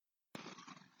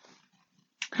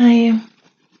Hi,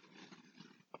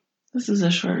 this is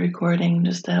a short recording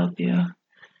just to help you. If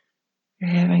you're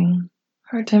having a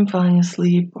hard time falling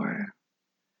asleep or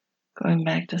going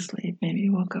back to sleep, maybe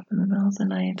you woke up in the middle of the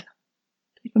night.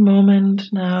 Take a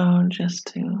moment now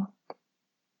just to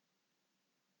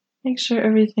make sure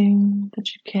everything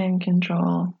that you can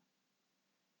control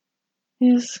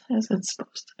is as it's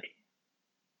supposed to be.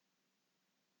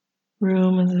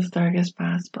 Room is as dark as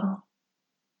possible.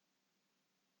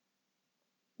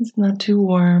 It's not too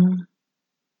warm.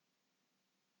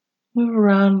 Move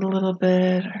around a little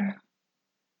bit or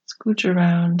scooch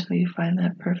around until you find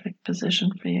that perfect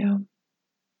position for you.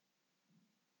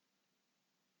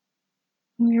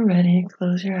 When you're ready,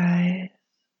 close your eyes.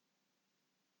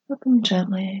 Let them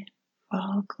gently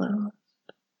fall closed.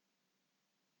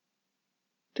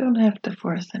 Don't have to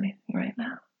force anything right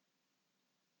now.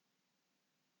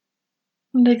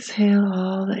 And exhale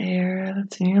all the air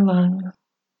that's in your lungs.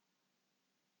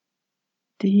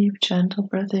 Deep, gentle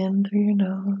breath in through your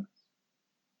nose.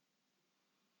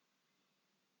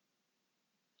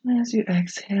 And as you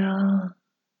exhale,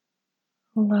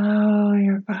 allow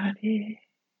your body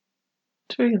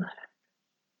to relax.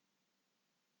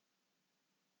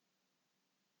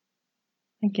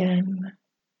 Again,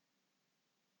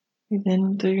 breathe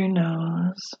in through your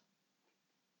nose.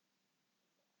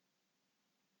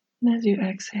 And as you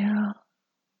exhale,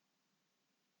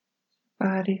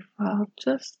 body fall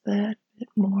just that bit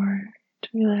more to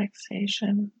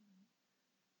relaxation,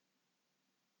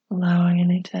 allowing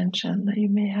any tension that you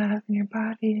may have in your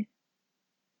body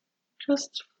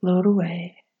just float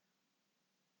away.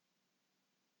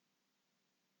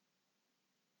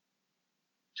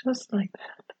 Just like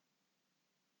that.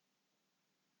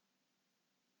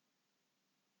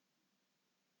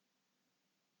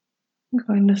 I'm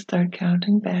going to start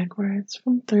counting backwards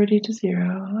from 30 to 0,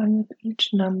 and with each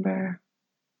number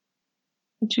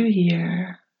that you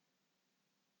hear,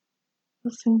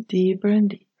 you'll sink deeper and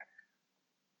deeper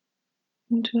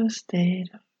into a state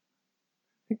of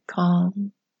perfect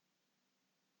calm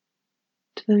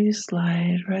till you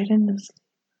slide right into sleep.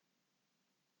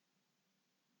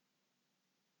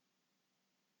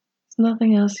 There's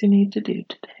nothing else you need to do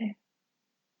today.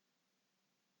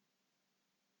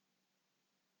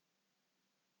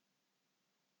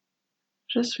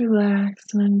 Just relax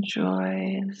and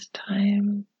enjoy this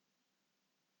time,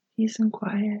 peace and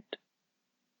quiet.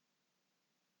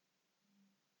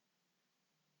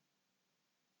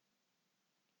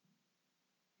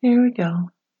 Here we go.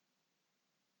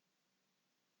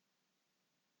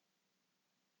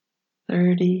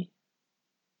 30.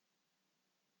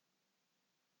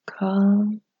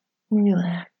 Calm,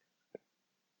 relax.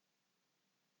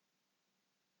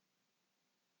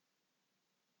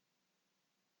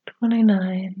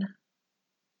 29.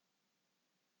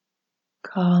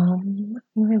 Calm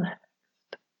and relaxed.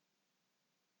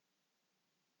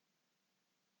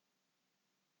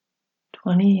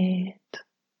 28.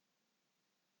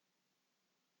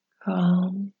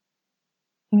 Calm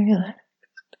and relaxed.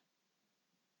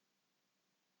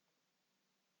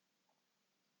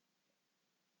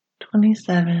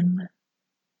 27.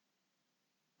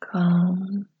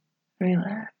 Calm,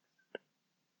 relaxed.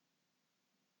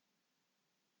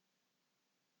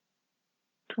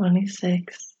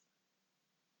 26.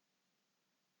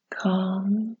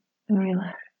 Calm and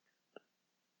relaxed.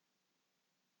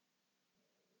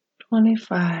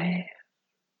 25.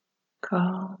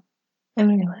 Calm and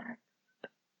relaxed.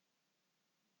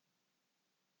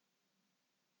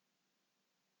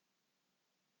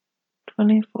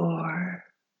 24.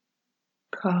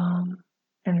 Calm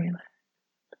and relaxed.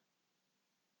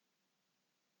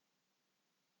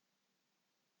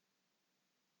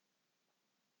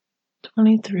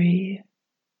 23.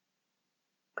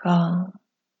 Calm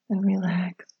and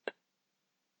relaxed.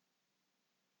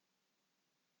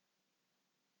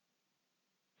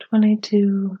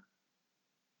 22.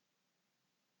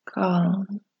 Calm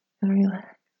and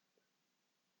relaxed.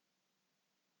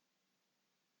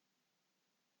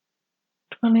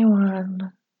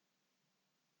 21.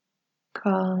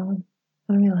 Calm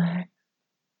and relaxed.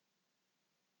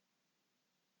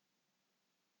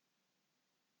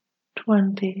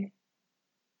 20.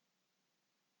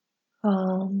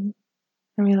 Calm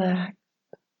and relaxed.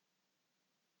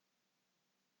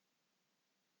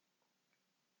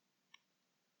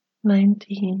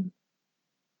 19.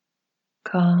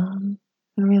 Calm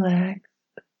and relaxed.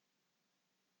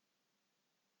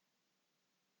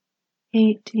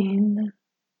 18.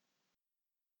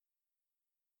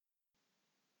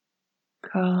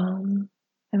 Calm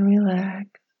and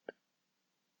relaxed.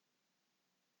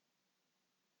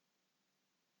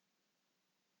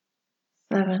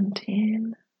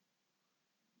 17.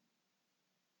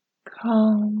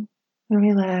 calm and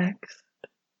relaxed.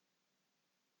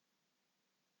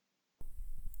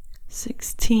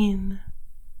 16,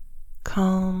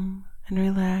 calm and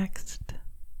relaxed.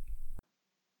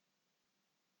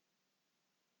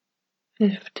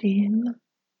 15,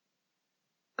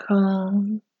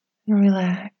 calm and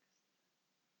relaxed.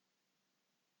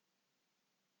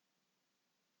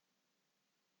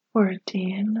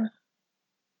 14,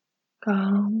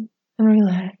 calm and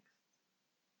relaxed.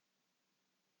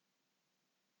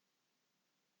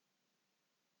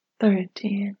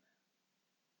 13,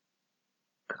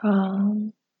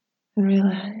 calm and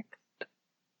relaxed.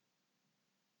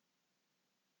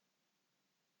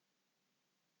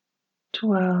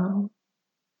 12,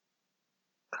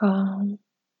 calm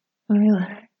and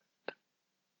relaxed.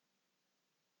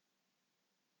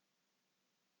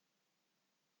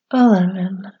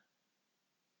 11,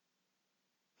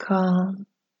 calm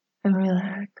and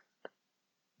relaxed.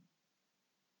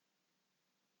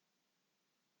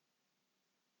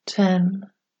 10,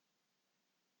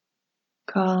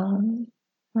 calm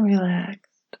and relaxed.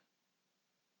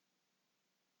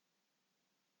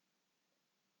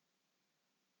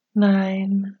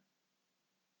 9,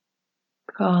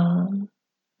 calm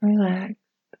and relaxed.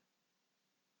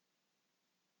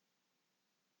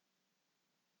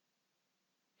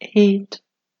 8,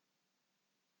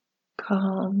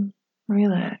 calm and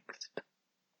relaxed.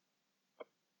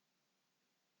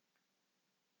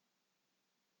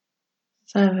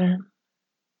 7,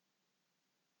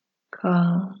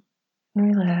 calm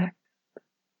and relaxed.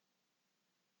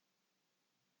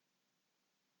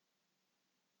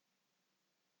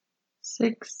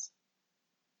 6,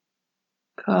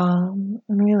 calm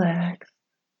and relaxed.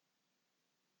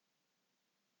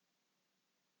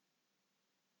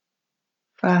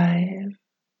 5,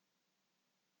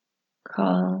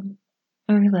 calm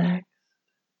and relaxed.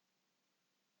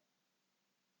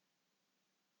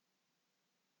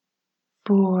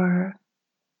 4,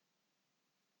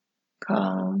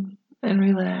 calm and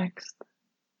relaxed.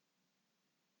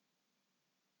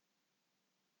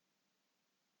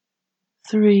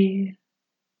 3,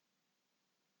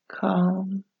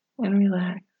 calm and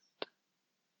relaxed.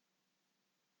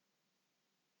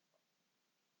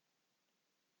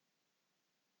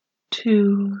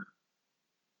 2,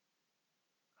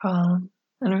 calm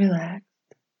and relaxed.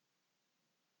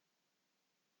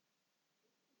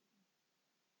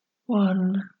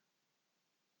 1,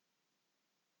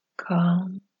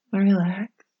 calm and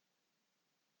relaxed.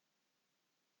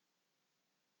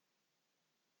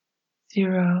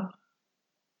 0,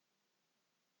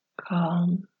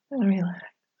 calm and relaxed.